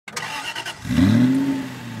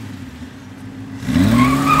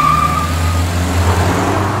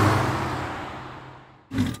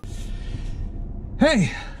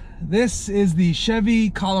Hey, this is the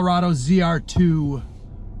Chevy Colorado ZR2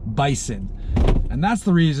 Bison, and that's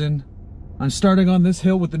the reason I'm starting on this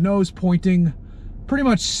hill with the nose pointing pretty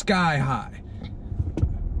much sky high.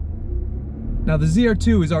 Now the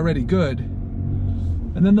ZR2 is already good,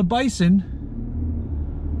 and then the Bison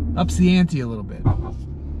ups the ante a little bit.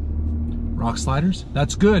 Rock sliders,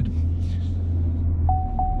 that's good.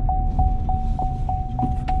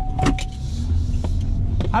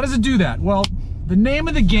 How does it do that? Well, the name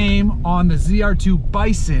of the game on the ZR2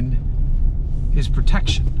 Bison is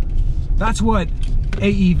protection. That's what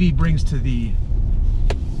AEV brings to the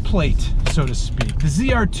plate, so to speak. The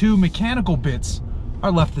ZR2 mechanical bits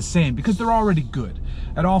are left the same because they're already good.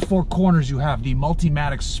 At all four corners you have the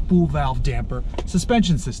Multimatic spool valve damper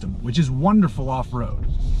suspension system, which is wonderful off-road.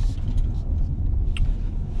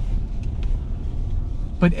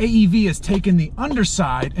 But AEV has taken the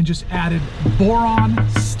underside and just added boron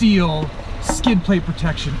steel skid plate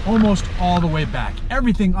protection almost all the way back.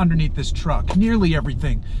 Everything underneath this truck, nearly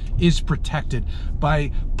everything, is protected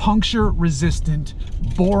by puncture resistant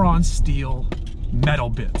boron steel metal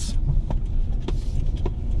bits.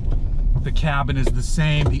 The cabin is the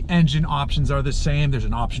same, the engine options are the same. There's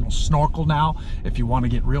an optional snorkel now if you want to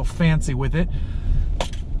get real fancy with it.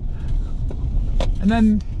 And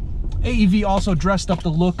then AEV also dressed up the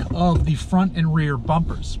look of the front and rear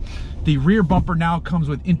bumpers. The rear bumper now comes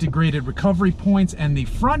with integrated recovery points, and the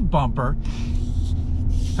front bumper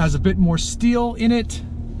has a bit more steel in it,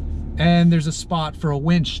 and there's a spot for a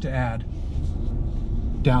winch to add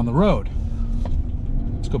down the road.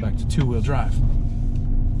 Let's go back to two-wheel drive.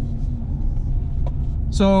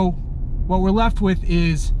 So what we're left with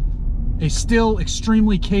is a still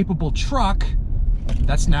extremely capable truck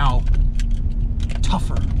that's now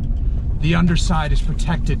tougher. The underside is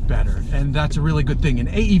protected better, and that's a really good thing. And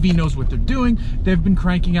AEV knows what they're doing. They've been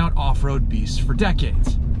cranking out off-road beasts for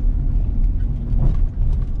decades.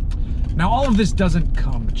 Now, all of this doesn't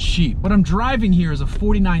come cheap. What I'm driving here is a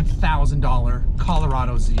 $49,000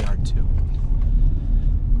 Colorado ZR2.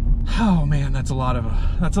 Oh man, that's a lot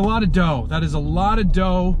of dough. That is a lot of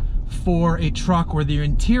dough for a truck where the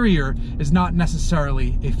interior is not necessarily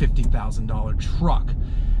a $50,000 truck.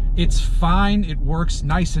 It's fine, it works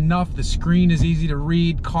nice enough. The screen is easy to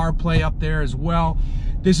read, CarPlay up there as well.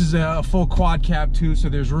 This is a full quad cab too, so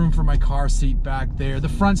there's room for my car seat back there. The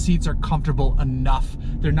front seats are comfortable enough.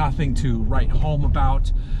 They're nothing to write home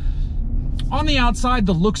about. On the outside,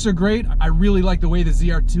 the looks are great. I really like the way the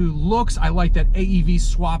ZR2 looks. I like that AEV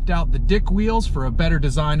swapped out the dick wheels for a better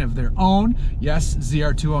design of their own. Yes,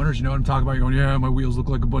 ZR2 owners, you know what I'm talking about. You're going, yeah, my wheels look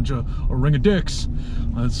like a ring of dicks.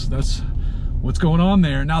 That's what's going on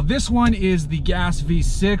there. Now this one is the gas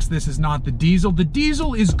V6. This is not the diesel. The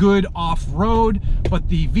diesel is good off-road, but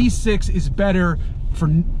the V6 is better for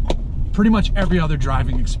pretty much every other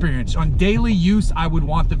driving experience. On daily use, I would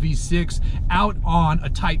want the V6. Out on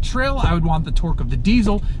a tight trail, I would want the torque of the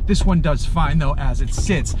diesel. This one does fine though as it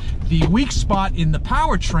sits. The weak spot in the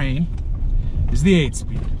powertrain is the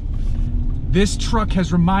 8-speed. This truck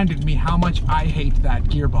has reminded me how much I hate that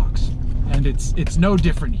gearbox, and it's no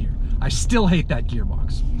different here. I still hate that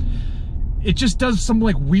gearbox. It just does some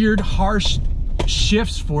like weird, harsh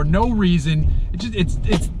shifts for no reason. It's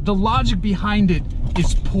the logic behind it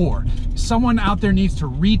is poor. Someone out there needs to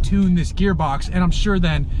retune this gearbox, and I'm sure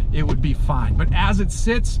then it would be fine. But as it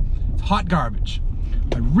sits, it's hot garbage.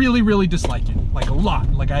 I really, really dislike it, like a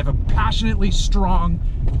lot. Like I have a passionately strong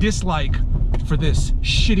dislike for this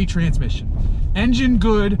shitty transmission. Engine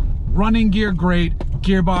good, running gear great,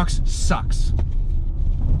 gearbox sucks.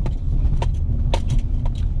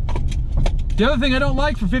 The other thing I don't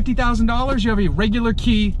like, for $50,000, you have a regular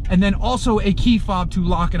key and then also a key fob to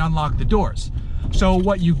lock and unlock the doors. So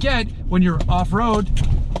what you get when you're off-road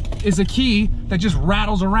is a key that just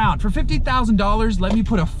rattles around. For $50,000, let me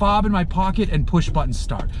put a fob in my pocket and push button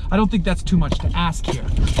start. I don't think that's too much to ask here.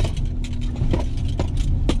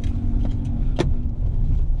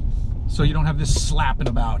 So you don't have this slapping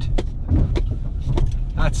about.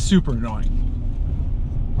 That's super annoying.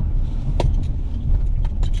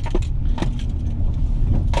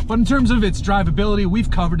 But in terms of its drivability,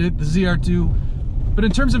 we've covered it, the ZR2. But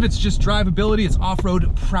in terms of its just drivability, its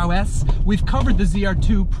off-road prowess, we've covered the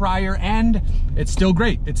ZR2 prior, and it's still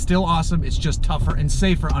great. It's still awesome. It's just tougher and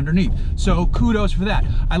safer underneath. So kudos for that.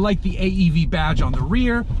 I like the AEV badge on the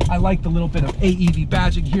rear. I like the little bit of AEV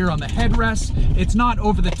badging here on the headrest. It's not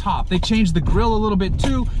over the top. They changed the grille a little bit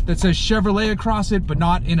too, that says Chevrolet across it, but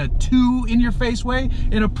not in a too in-your-face way,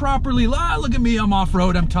 in a properly, look at me, I'm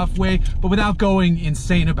off-road, I'm tough way, but without going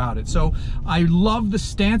insane about it. So I love the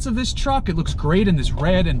stance of this truck. It looks great in this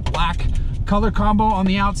red and black color combo on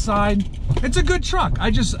the outside. It's a good truck.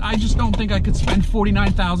 I just don't think I could spend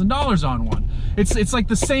 $49,000 on one. It's like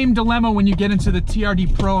the same dilemma when you get into the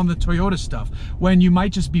TRD Pro and the Toyota stuff, when you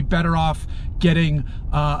might just be better off getting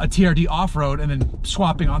a TRD off-road and then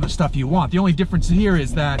swapping on the stuff you want. The only difference here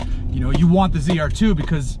is that, you know, you want the ZR2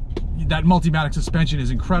 because that multimatic suspension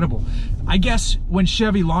is incredible. I guess when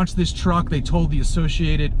Chevy launched this truck, they told the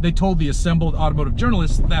assembled automotive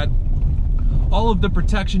journalists that all of the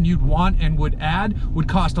protection you'd want and would add would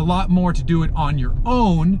cost a lot more to do it on your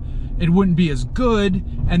own. It wouldn't be as good,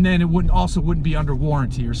 and then it wouldn't be under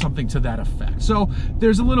warranty or something to that effect. So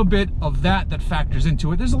there's a little bit of that factors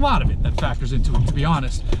into it. There's a lot of it that factors into it, to be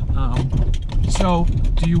honest. So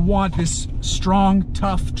do you want this strong,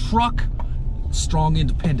 tough truck? Strong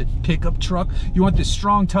independent pickup truck? You want this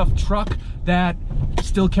strong, tough truck that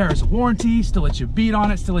still carries a warranty, still lets you beat on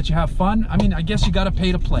it, still lets you have fun? I mean, I guess you gotta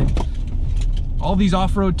pay to play. All these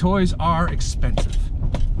off-road toys are expensive.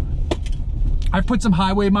 I've put some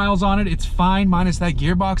highway miles on it. It's fine, minus that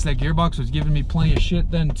gearbox. That gearbox was giving me plenty of shit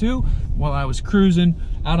then too, while I was cruising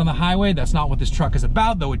out on the highway. That's not what this truck is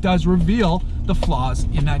about, though it does reveal the flaws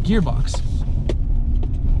in that gearbox.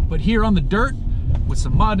 But here on the dirt, with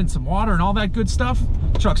some mud and some water and all that good stuff,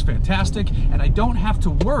 the truck's fantastic, and I don't have to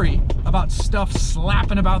worry about stuff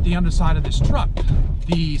slapping about the underside of this truck.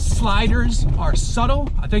 The sliders are subtle.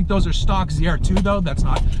 I think those are stock ZR2 though. That's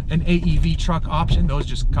not an AEV truck option. Those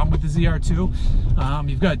just come with the ZR2.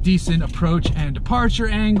 You've got decent approach and departure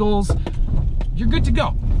angles. You're good to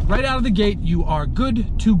go. Right out of the gate, you are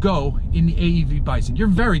good to go in the AEV Bison. You're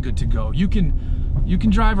very good to go. You can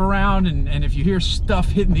drive around, and if you hear stuff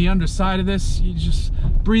hitting the underside of this, you just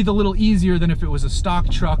breathe a little easier than if it was a stock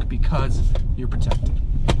truck, because you're protected.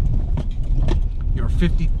 Your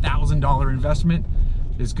 $50,000 investment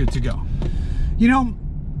is good to go. You know,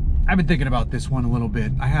 I've been thinking about this one a little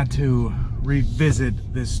bit. I had to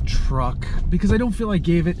revisit this truck because I don't feel I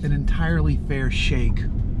gave it an entirely fair shake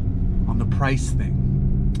on the price thing.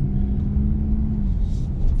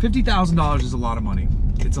 $50,000 is a lot of money.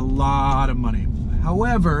 It's a lot of money.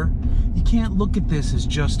 However, you can't look at this as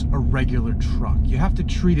just a regular truck. You have to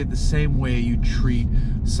treat it the same way you treat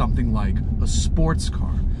something like a sports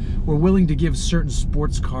car. We're willing to give certain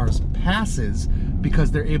sports cars passes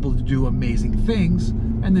because they're able to do amazing things,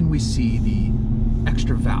 and then we see the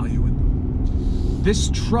extra value in them.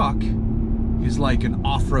 This truck is like an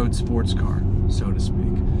off-road sports car, so to speak.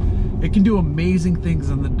 It can do amazing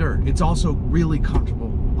things in the dirt. It's also really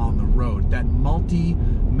comfortable on the road. That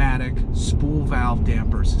multi-matic spool valve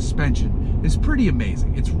damper suspension is pretty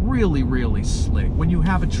amazing. It's really, really slick. When you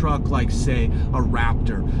have a truck like, say, a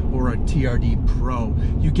Raptor or a TRD Pro,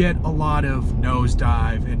 you get a lot of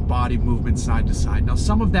nosedive and body movement side to side. Now,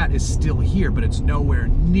 some of that is still here, but it's nowhere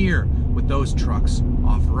near what those trucks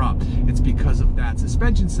offer up. It's because of that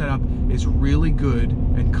suspension setup is really good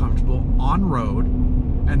and comfortable on road,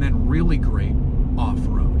 and then really great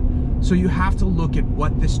off-road. So you have to look at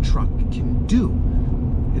what this truck can do.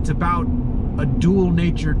 It's about a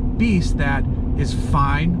dual-natured beast that is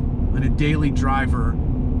fine in a daily driver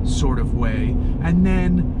sort of way, and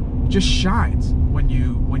then just shines when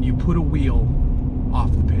you put a wheel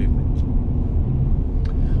off the pavement.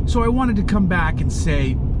 So I wanted to come back and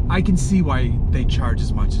say, I can see why they charge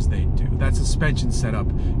as much as they do. That suspension setup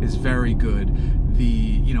is very good.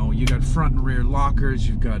 You got front and rear lockers,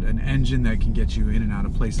 you've got an engine that can get you in and out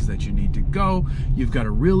of places that you need to go. You've got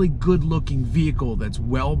a really good looking vehicle that's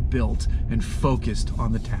well built and focused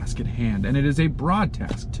on the task at hand. And it is a broad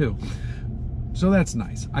task too. So that's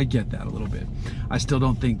nice. I get that a little bit. I still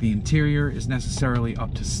don't think the interior is necessarily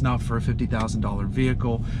up to snuff for a $50,000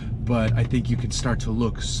 vehicle, but I think you can start to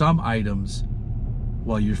look some items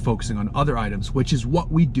while you're focusing on other items, which is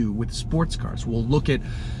what we do with sports cars. We'll look at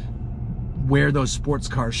where those sports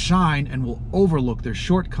cars shine and we'll overlook their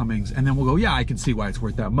shortcomings, and then we'll go, yeah, I can see why it's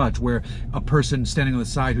worth that much. Where a person standing on the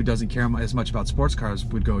side who doesn't care as much about sports cars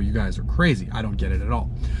would go, you guys are crazy. I don't get it at all.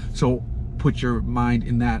 So put your mind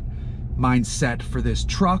in that mindset for this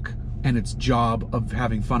truck and its job of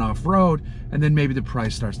having fun off-road, and then maybe the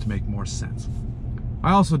price starts to make more sense.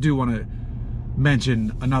 I also do want to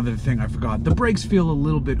mention another thing I forgot. The brakes feel a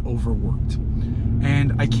little bit overworked,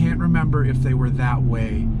 and I can't remember if they were that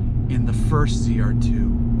way in the first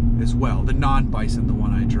ZR2 as well, the non-Bison, the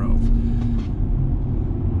one I drove.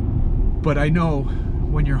 But I know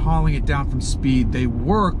when you're hauling it down from speed, they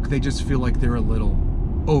work, they just feel like they're a little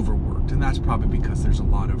overworked, and that's probably because there's a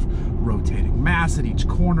lot of rotating mass at each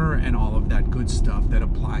corner and all of that good stuff that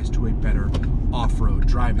applies to a better off-road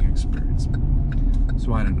driving experience.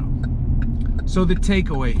 So I don't know. So the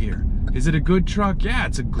takeaway here, Is it a good truck? Yeah,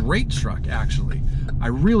 it's a great truck, actually. I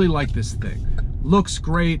really like this thing. Looks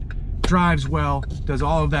great, drives well, does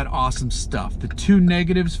all of that awesome stuff. The two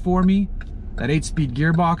negatives for me, that 8-speed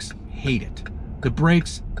gearbox, hate it. The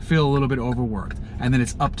brakes feel a little bit overworked. And then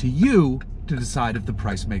it's up to you to decide if the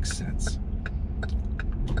price makes sense.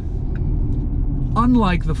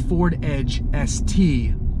 Unlike the Ford Edge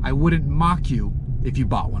ST, I wouldn't mock you if you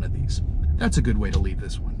bought one of these. That's a good way to leave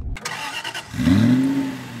this one.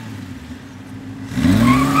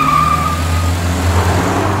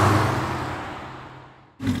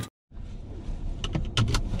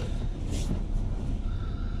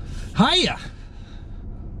 Hiya!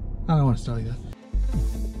 I don't want to start like that.